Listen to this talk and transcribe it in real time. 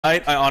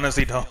I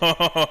honestly don't.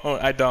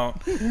 I don't.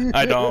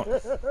 I don't.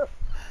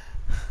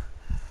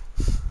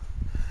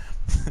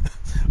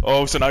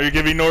 Oh, so now you're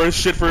giving Norris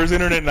shit for his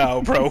internet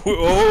now, bro.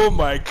 Oh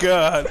my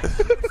god.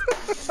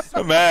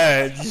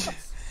 Man.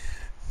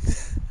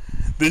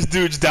 This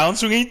dude's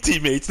downswinging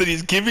teammates that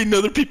he's giving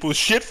other people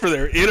shit for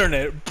their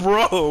internet,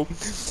 bro.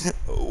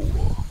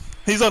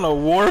 He's on a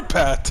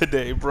warpath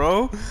today,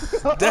 bro.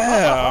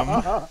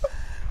 Damn.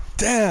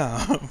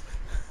 Damn.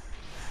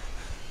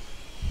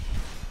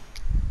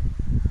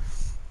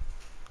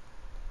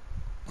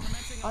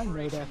 I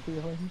know that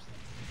feeling.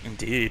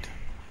 Indeed.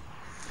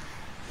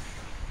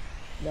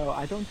 No,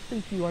 I don't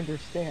think you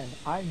understand.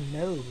 I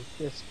know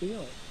this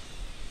feeling.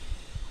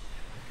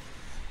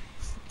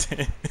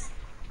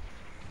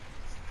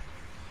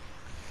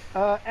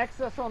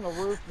 Excess on the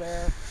roof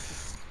there.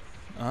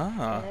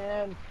 Ah.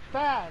 And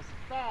Faz,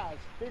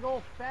 big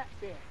old fat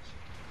bitch.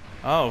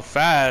 Oh,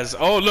 Faz.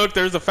 Oh, look,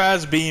 there's the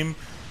Faz beam.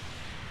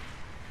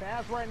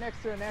 Faz right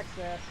next to an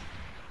excess.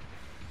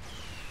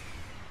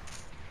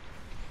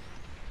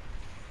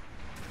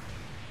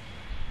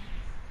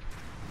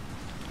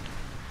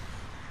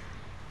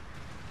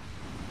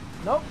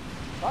 Nope,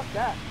 fuck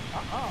that.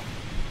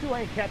 You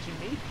ain't catching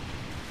me.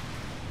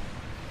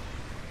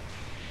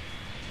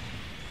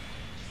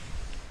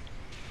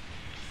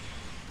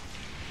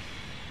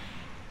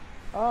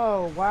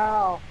 Oh,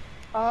 wow.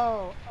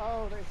 Oh,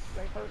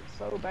 they hurt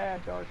so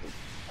bad, Darky.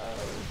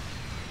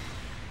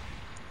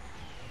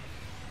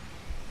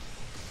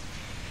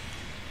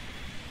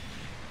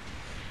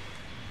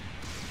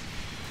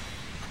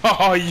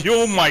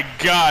 Oh my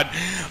god.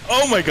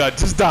 Oh my god,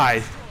 just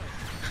die.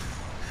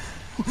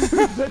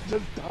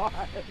 Just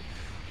died.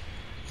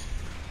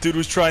 Dude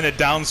was trying to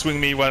downswing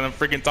me while I'm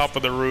freaking top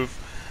of the roof.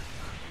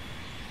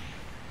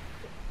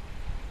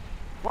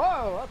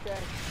 Whoa, okay.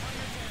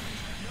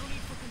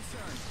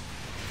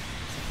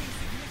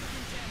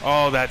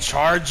 Oh, that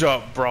charge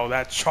up, bro.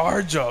 That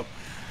charge up.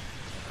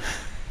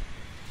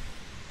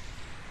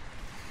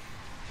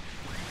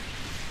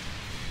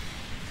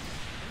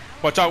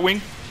 Watch out,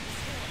 wing.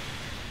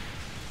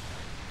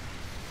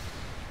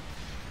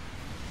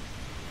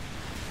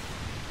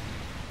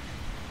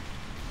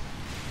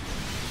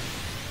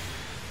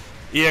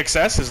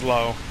 EXS is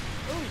low.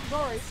 Ooh,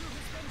 sorry.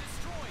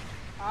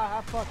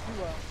 I fucked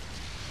you up.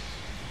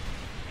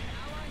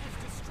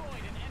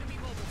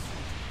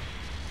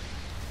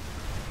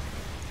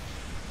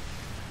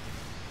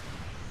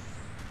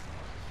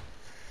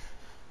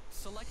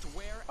 Select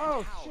where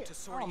and how shit. to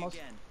sortie Almost.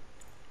 again.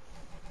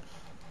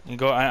 You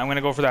go. I'm gonna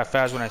go for that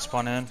Faz when I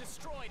spawn in.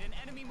 Destroyed an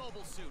enemy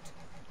mobile suit.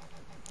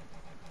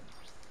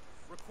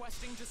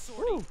 Requesting to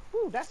sortie.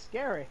 Ooh, that's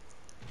scary.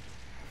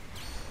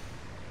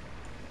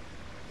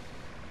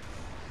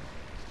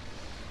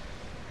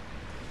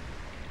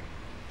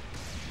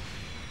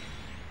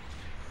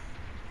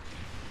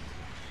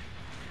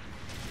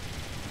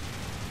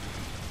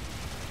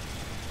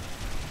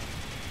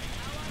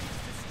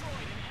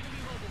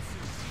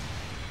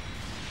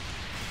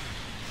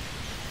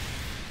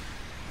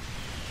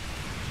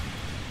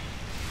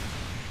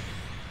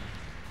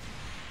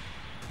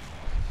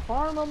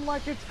 Farm them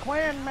like it's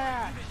clan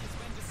match.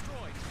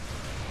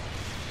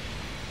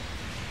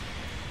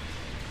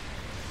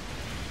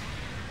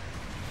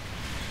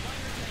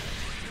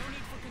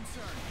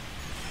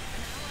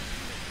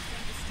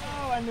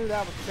 Oh, I knew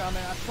that was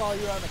coming. I saw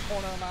you out of the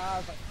corner of my eye. I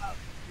was like, oh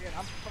shit,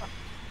 I'm fucked.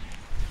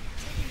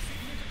 Taking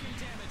significant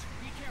damage.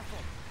 Be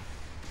careful.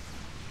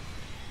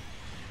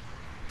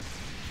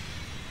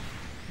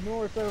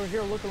 North over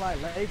here looking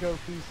like Lego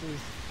pieces.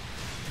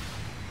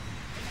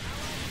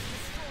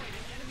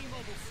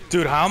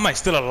 Dude, how am I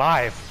still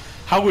alive?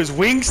 How is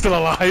Wing still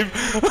alive?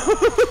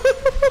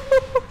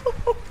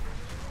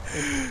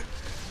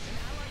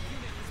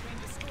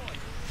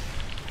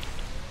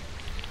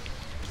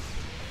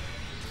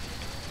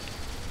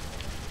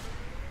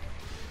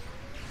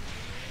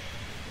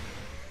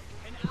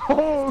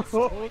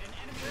 Oh,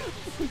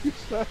 you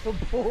son of a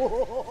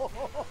bull.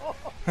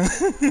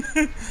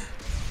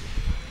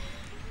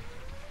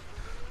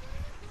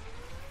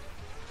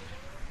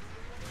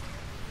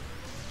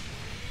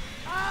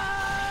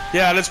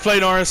 Yeah, let's play,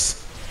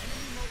 Norris.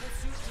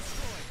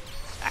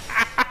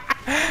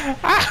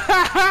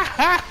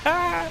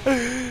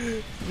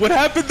 What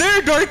happened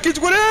there, Darkage?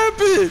 What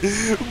happened?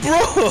 Bro!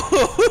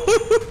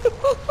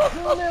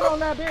 Zoom in on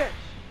that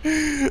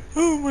bitch.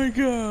 Oh my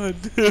god.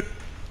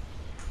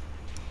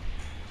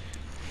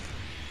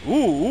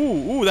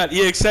 Ooh, that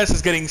EXS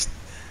is getting...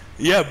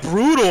 Yeah,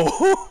 brutal.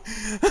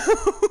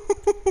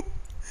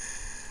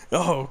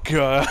 Oh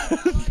god.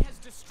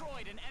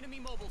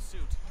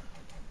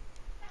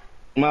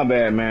 My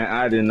bad, man.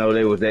 I didn't know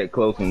they was that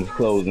close and was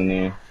closing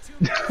in.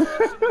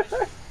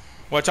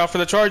 Watch out for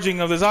the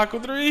charging of the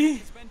Zaku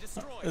 3.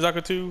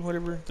 Zaku 2,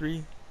 whatever,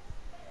 3.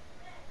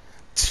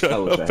 Shut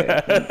up,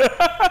 man.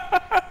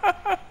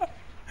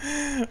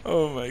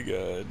 Oh my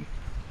god.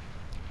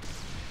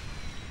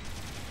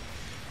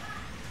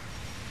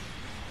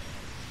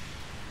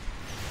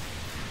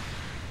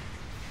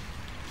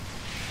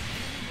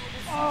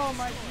 Oh,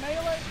 my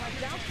melee, my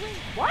downswing?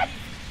 What?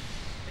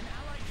 An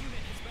allied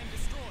unit has been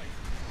destroyed.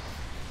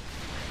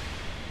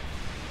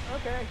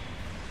 Okay.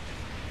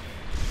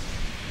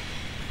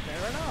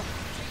 Fair enough.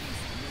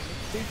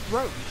 Deep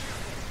throat.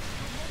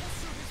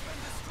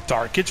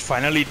 Darkage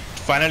finally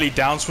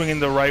downswinging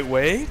the right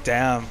way.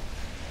 Damn.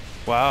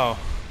 Wow.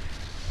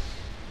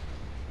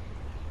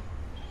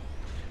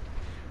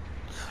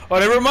 Oh,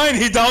 never mind.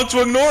 He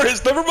downswung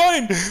Norris. Never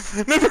mind.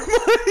 Never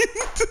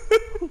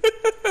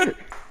mind.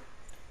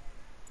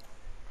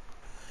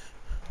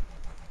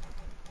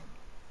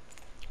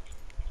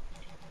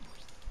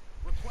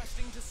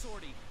 Requesting to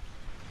sortie.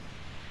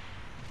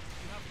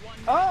 You have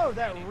 1 minute Oh,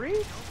 that remaining.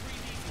 reach? Don't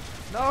breathe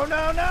easy. No,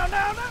 no, no,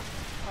 no, no.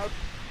 Oh,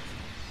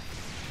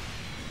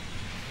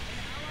 An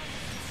ally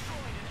has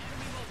destroyed an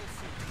enemy mobile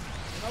suit.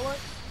 you know what?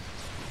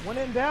 When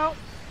in doubt,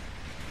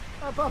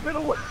 up and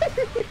away. Unit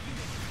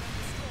has been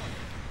destroyed.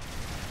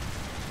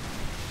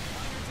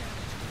 Minor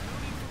damage. No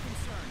need for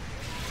concern.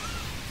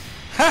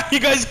 Ha! You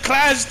guys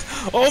clashed.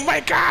 Oh my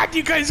God!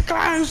 You guys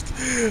clashed.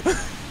 Significant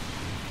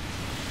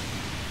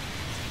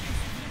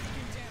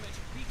damage.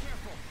 Be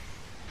careful.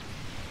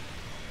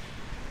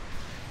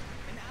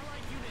 An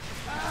allied unit has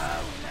been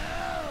Oh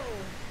no!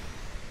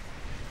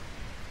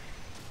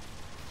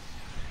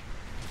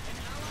 An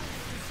ally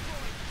has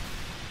destroyed.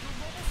 Your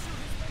mobile suit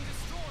has been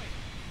destroyed.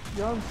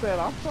 Young said,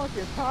 I'm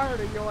fucking tired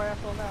of your ass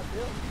on that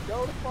building.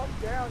 Go the fuck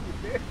down,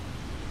 you bitch.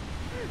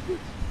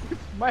 You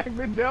smacked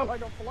me down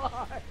like a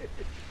fly.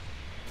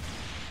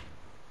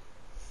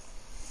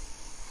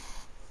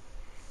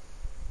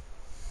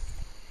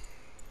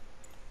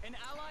 An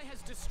ally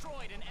has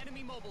destroyed an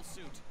enemy mobile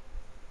suit.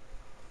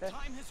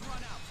 Time has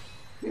run out.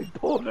 He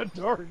pulled a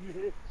dark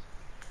bitch.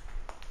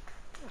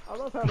 I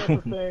love how that's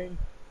a thing.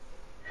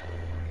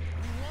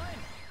 We won.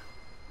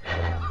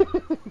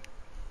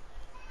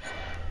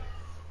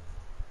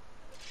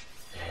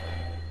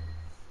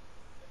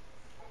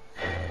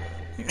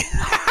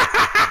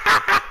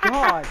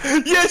 God.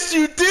 Yes,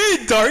 you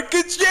did,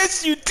 Darkage.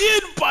 Yes, you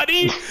did,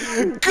 buddy.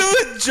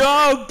 Good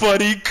job,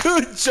 buddy.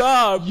 Good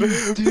job.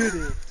 You did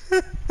it.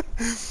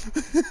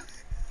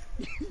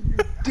 You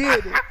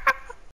did it.